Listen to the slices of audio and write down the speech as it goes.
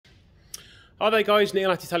Hi there guys,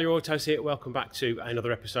 Neil at Italia Autos here. Welcome back to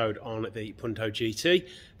another episode on the Punto GT.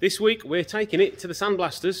 This week we're taking it to the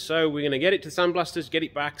sandblasters, so we're going to get it to the sandblasters, get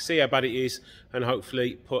it back, see how bad it is, and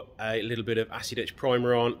hopefully put a little bit of acid etch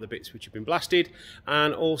primer on the bits which have been blasted,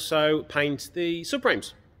 and also paint the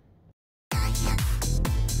subframes.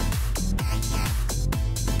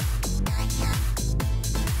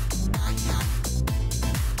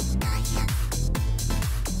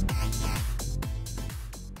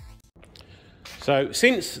 So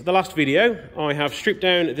since the last video, I have stripped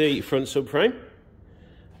down the front subframe,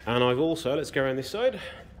 and I've also, let's go around this side,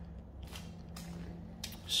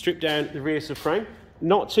 stripped down the rear subframe.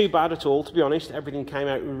 Not too bad at all, to be honest. Everything came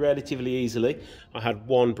out relatively easily. I had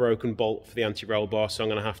one broken bolt for the anti-roll bar, so I'm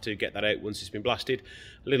going to have to get that out once it's been blasted.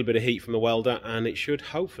 A little bit of heat from the welder, and it should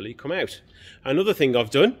hopefully come out. Another thing I've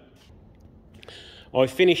done, I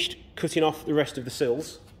finished cutting off the rest of the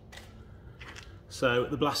sills, so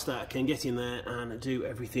the blaster can get in there and do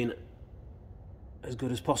everything as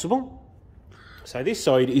good as possible. So this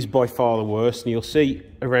side is by far the worst, and you'll see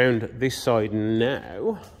around this side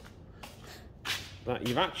now that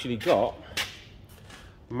you've actually got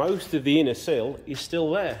most of the inner sill is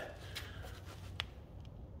still there.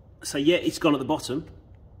 So yeah, it's gone at the bottom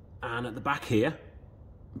and at the back here,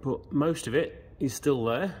 but most of it is still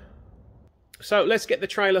there. So let's get the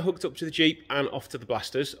trailer hooked up to the Jeep and off to the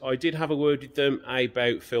blasters. I did have a word with them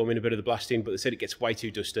about filming a bit of the blasting, but they said it gets way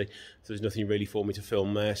too dusty, so there's nothing really for me to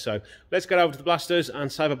film there. So let's get over to the blasters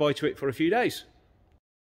and say bye to it for a few days.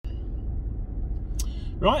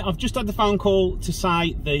 Right, I've just had the phone call to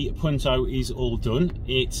say the Punto is all done.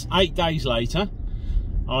 It's 8 days later.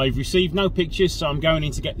 I've received no pictures, so I'm going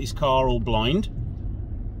in to get this car all blind.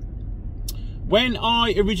 When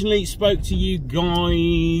I originally spoke to you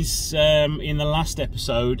guys in the last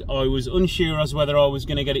episode, I was unsure as whether I was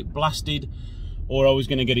going to get it blasted or I was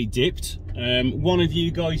going to get it dipped. One of you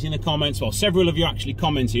guys in the comments, well, several of you actually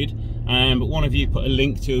commented, but one of you put a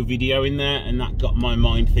link to a video in there, and that got my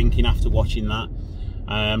mind thinking after watching that.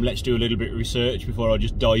 Let's do a little bit of research before I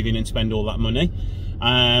just dive in and spend all that money.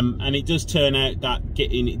 And it does turn out that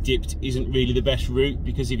getting it dipped isn't really the best route,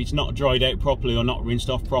 because if it's not dried out properly or not rinsed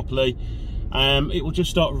off properly, it will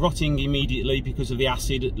just start rotting immediately because of the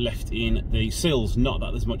acid left in the sills. Not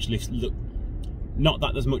that there's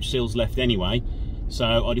much sills left anyway.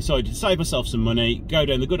 So I decided to save myself some money, go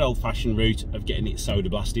down the good old-fashioned route of getting it soda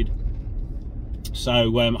blasted.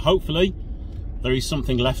 So hopefully there is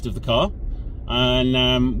something left of the car,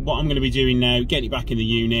 and what I'm going to be doing now, getting it back in the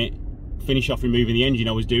unit, finish off removing the engine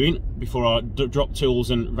I was doing before I dropped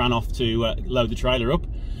tools and ran off to load the trailer up.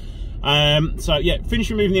 So yeah, finish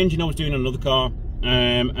removing the engine I was doing on another car,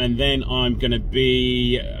 and then I'm going to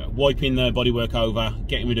be wiping the bodywork over,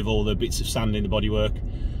 getting rid of all the bits of sand in the bodywork,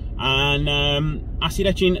 and acid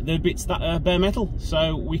etching the bits that are bare metal,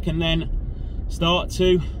 so we can then start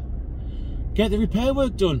to get the repair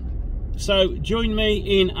work done. So join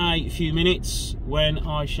me in a few minutes when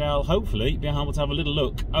I shall hopefully be able to have a little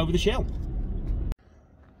look over the shell.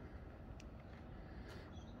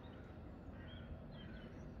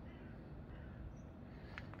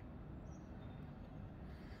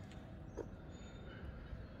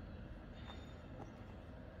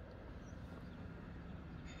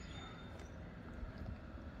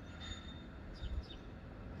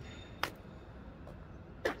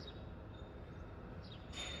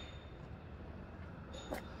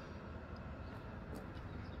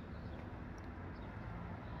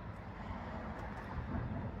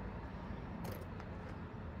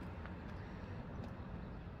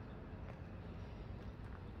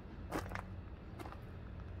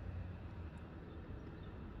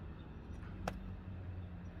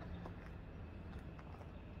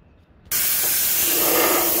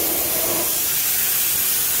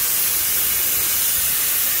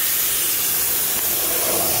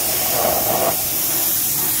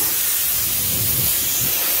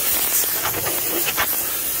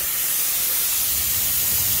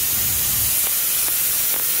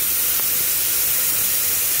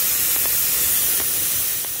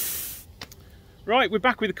 Right, we're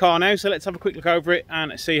back with the car now, so let's have a quick look over it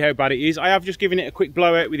and see how bad it is. I have just given it a quick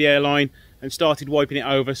blowout with the airline and started wiping it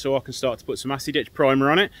over so I can start to put some acid etch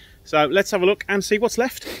primer on it. So let's have a look and see what's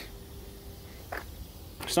left.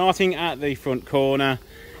 Starting at the front corner,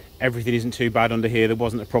 everything isn't too bad under here. There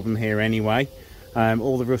wasn't a problem here anyway.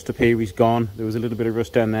 All the rust up here is gone. There was a little bit of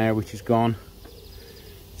rust down there which is gone.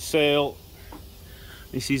 Sill,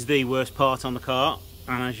 this is the worst part on the car.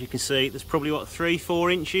 And as you can see, there's probably what,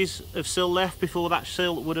 3-4 inches of sill left before that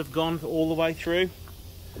sill would have gone all the way through.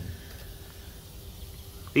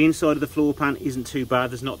 The inside of the floor pan isn't too bad,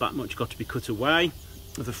 there's not that much got to be cut away.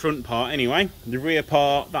 of the front part anyway. The rear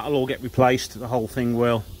part, that'll all get replaced, the whole thing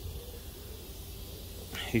will.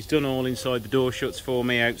 He's done all inside the door shuts for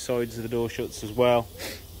me, outsides of the door shuts as well.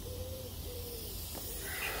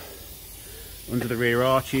 Under the rear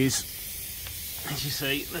arches, as you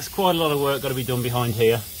see, there's quite a lot of work got to be done behind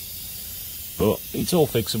here, but it's all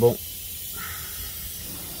fixable.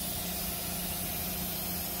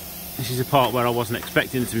 This is a part where I wasn't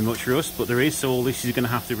expecting there to be much rust, but there is, so all this is going to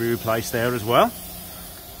have to be replaced there as well.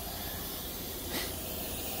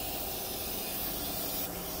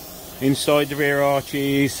 Inside the rear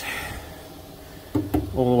arches,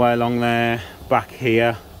 all the way along there, back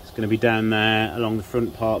here, it's going to be down there, along the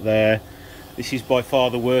front part there. This is by far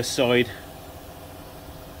the worst side.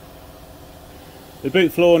 The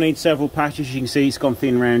boot floor needs several patches. You can see it's gone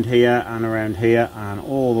thin around here and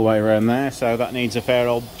all the way around there, so that needs a fair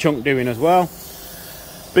old chunk doing as well.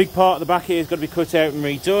 Big part of the back here has got to be cut out and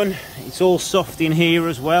redone. It's all soft in here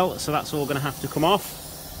as well, so that's all going to have to come off.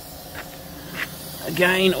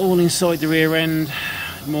 Again, all inside the rear end,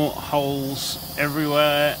 more holes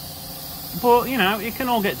everywhere, but you know, it can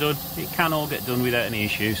all get done. It can all get done without any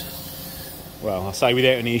issues. Well, I say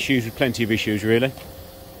without any issues, with plenty of issues really.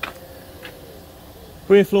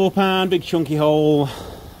 Rear floor pan, big chunky hole.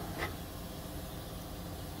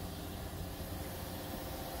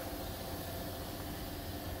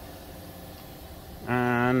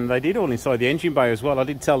 And they did all inside the engine bay as well. I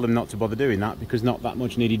did tell them not to bother doing that because not that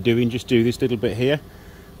much needed doing, just do this little bit here.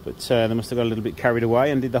 But they must have got a little bit carried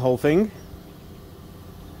away and did the whole thing.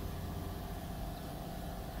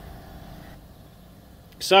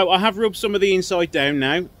 So I have rubbed some of the inside down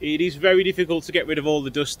now. It is very difficult to get rid of all the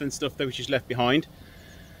dust and stuff that was just left behind.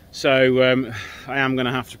 So I am going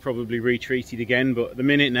to have to probably retreat it again, but at the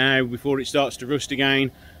minute now, before it starts to rust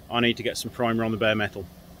again, I need to get some primer on the bare metal.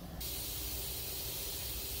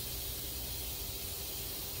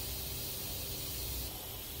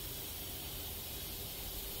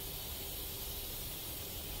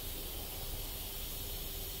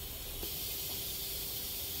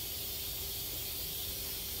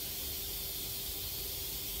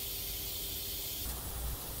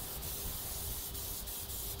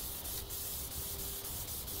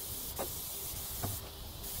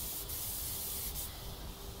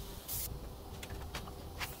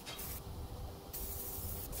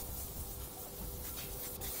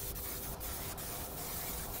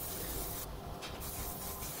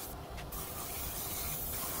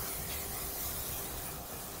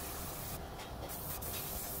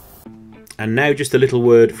 And now just a little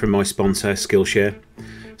word from my sponsor, Skillshare.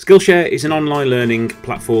 Skillshare is an online learning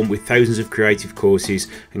platform with thousands of creative courses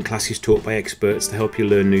and classes taught by experts to help you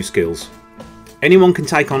learn new skills. Anyone can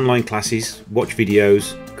take online classes, watch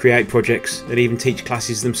videos, create projects, and even teach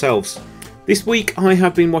classes themselves. This week I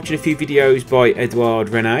have been watching a few videos by Edouard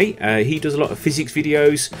René. He does a lot of physics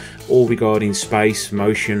videos, all regarding space,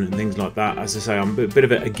 motion and things like that. As I say, I'm a bit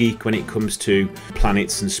of a geek when it comes to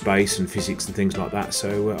planets and space and physics and things like that,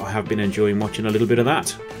 so I have been enjoying watching a little bit of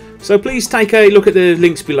that. So please take a look at the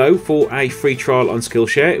links below for a free trial on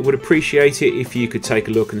Skillshare. I would appreciate it if you could take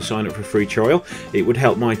a look and sign up for a free trial. It would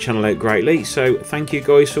help my channel out greatly, so thank you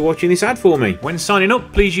guys for watching this ad for me. When signing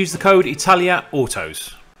up, please use the code Italia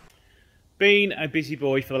Autos. Been a busy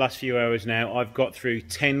boy for the last few hours now. I've got through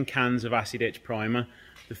 10 cans of acid etch primer.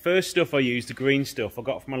 The first stuff I used, the green stuff, I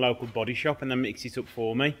got from a local body shop and they mixed it up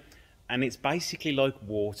for me. And it's basically like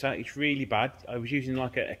water. It's really bad. I was using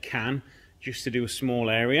like a can just to do a small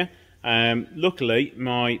area. Luckily,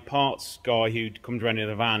 my parts guy who'd come around in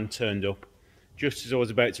the van turned up just as I was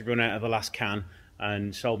about to run out of the last can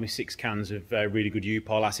and sold me 6 cans of really good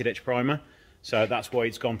U-Pol acid etch primer. So that's why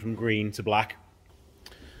it's gone from green to black.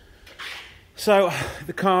 So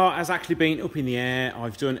the car has actually been up in the air.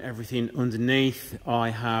 I've done everything underneath.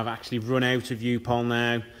 I have actually run out of U-Pol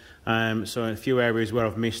now. So in a few areas where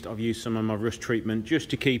I've missed, I've used some of my rust treatment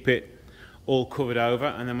just to keep it all covered over.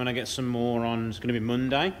 And then when I get some more on, it's going to be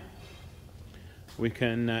Monday, we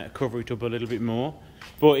can cover it up a little bit more.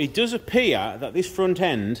 But it does appear that this front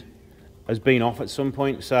end has been off at some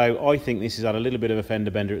point. So I think this has had a little bit of a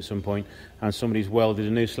fender bender at some point and somebody's welded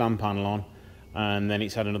a new slam panel on. And then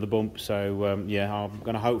it's had another bump, so yeah, I'm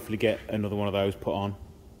going to hopefully get another one of those put on.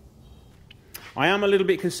 I am a little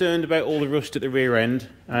bit concerned about all the rust at the rear end,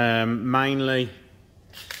 mainly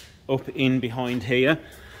up in behind here.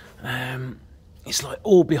 It's like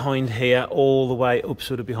all behind here, all the way up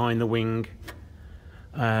sort of behind the wing,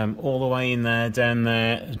 all the way in there, down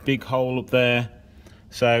there, there's a big hole up there.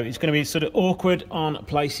 So it's going to be sort of awkward on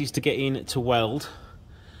places to get in to weld,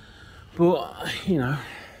 but you know.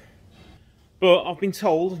 But I've been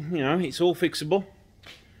told, you know, it's all fixable.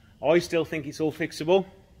 I still think it's all fixable.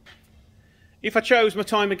 If I chose my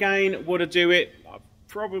time again, would I do it? I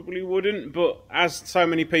probably wouldn't, but as so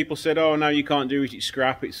many people said, oh no, you can't do it, it's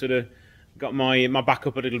scrap, it sort of got my back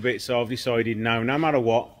up a little bit, so I've decided no matter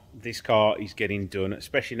what, this car is getting done,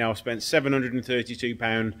 especially now I've spent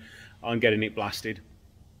 £732 on getting it blasted.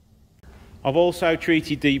 I've also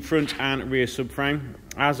treated the front and rear subframe.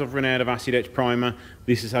 As I've run out of acid etch primer,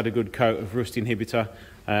 this has had a good coat of rust inhibitor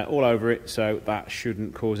all over it, so that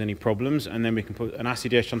shouldn't cause any problems. And then we can put an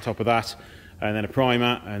acid etch on top of that, and then a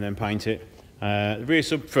primer, and then paint it.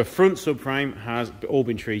 The front subframe has all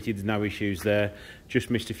been treated, there's no issues there. Just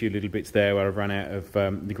missed a few little bits there where I've run out of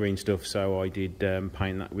the green stuff, so I did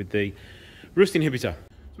paint that with the rust inhibitor.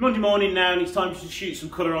 It's Monday morning now, and it's time to shoot some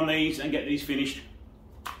colour on these and get these finished.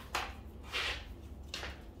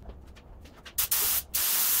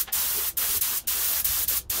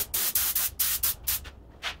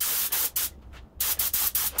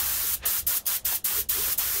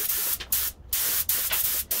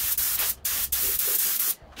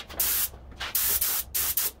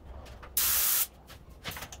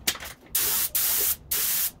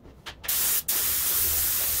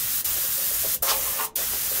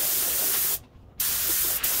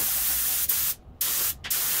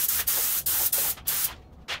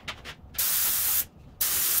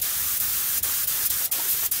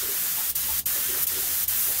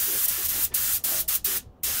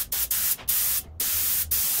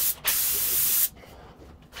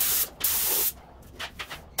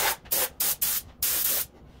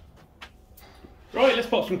 Right, let's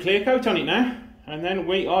put some clear coat on it now, and then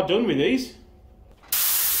we are done with these.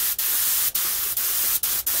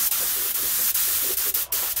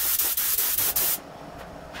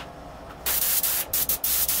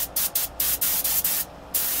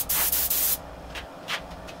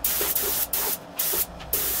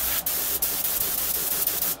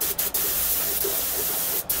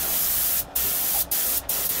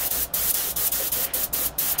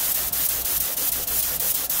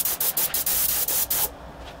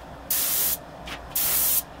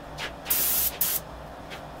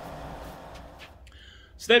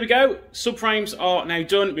 So there we go, subframes are now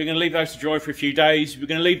done. We're going to leave those to dry for a few days. We're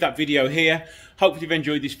going to leave that video here. Hopefully you've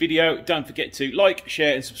enjoyed this video. Don't forget to like,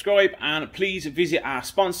 share and subscribe, and please visit our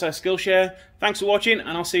sponsor Skillshare. Thanks for watching, and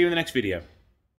I'll see you in the next video.